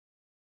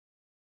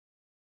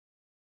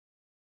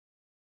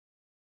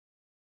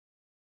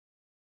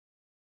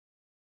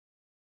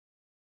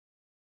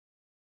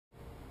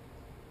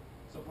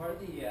part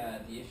of the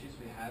issues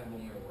we had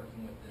when we were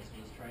working with this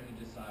was trying to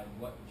decide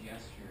what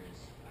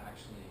gestures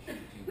actually should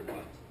do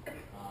what.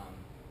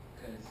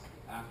 Because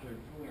after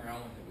fooling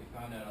around with it, we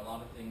found out a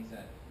lot of things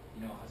that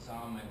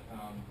Hassan might have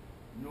found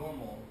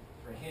normal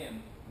for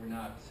him were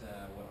not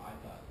what I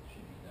thought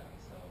should be done.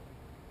 So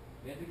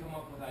we had to come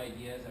up with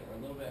ideas that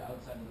were a little bit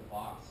outside of the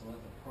box to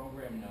let the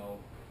program know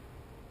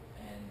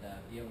and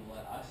be able to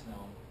let us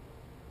know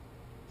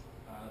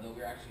that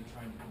we're actually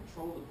trying to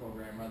control the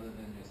program rather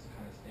than just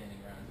kind of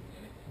standing around doing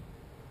anything.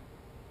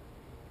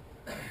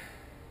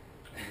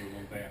 Do a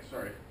little dance,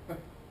 sorry.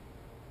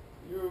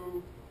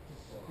 You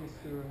just twist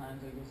your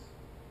hands, I guess.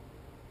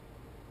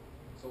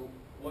 So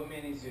what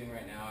Manny's doing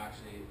right now,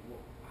 actually,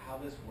 how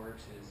this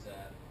works is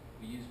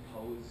we use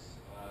pose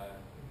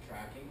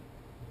tracking,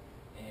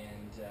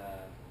 and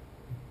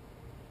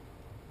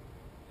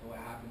what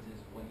happens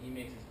is when he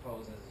makes his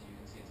pose, as you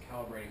can see, it's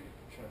calibrating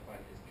to try to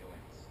find his joints.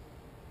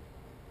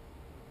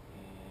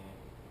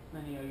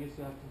 Manny, I guess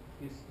you have to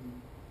twist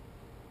them.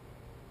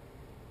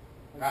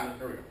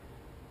 There we go.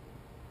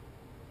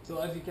 So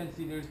as you can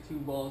see, there's two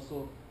balls.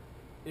 So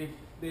if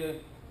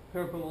the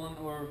purple one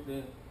or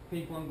the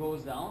pink one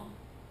goes down,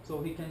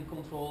 so he can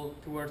control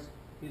towards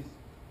his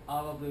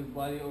out of the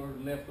body or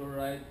left or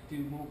right to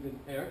move the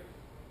air,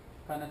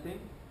 kind of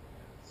thing.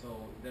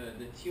 So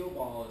the teal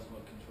ball is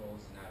what controls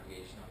the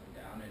navigation up and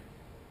down. And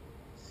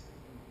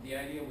the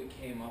idea we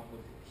came up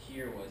with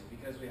here was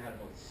because we had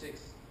about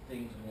 6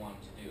 things we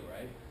wanted to do,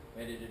 right?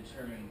 We had to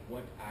determine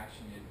what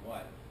action did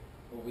what.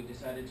 What we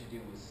decided to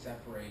do was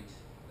separate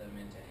them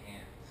into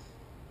hands.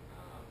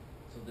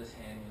 So this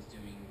hand was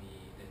doing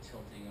the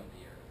tilting of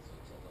the earth. So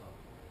tilt up,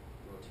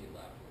 rotate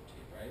left,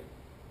 rotate right.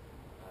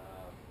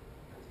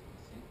 As you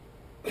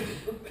can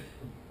see.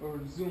 Or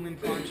zoom in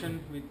function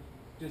with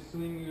just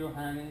swinging your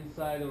hand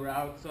inside or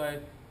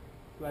outside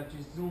to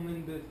actually zoom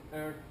in the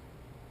earth.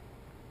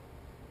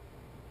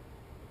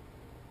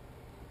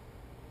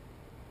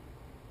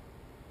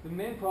 The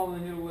main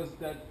problem here was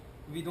that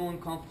we don't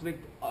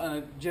conflict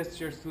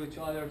gestures to each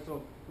other,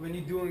 so when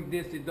you're doing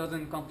this, it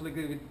doesn't conflict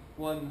with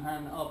one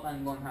hand up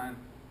and one hand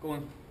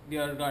going the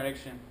other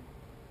direction.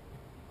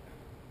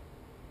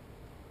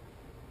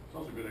 It's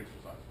also good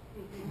exercise.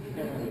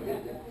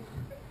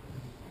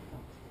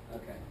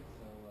 Okay.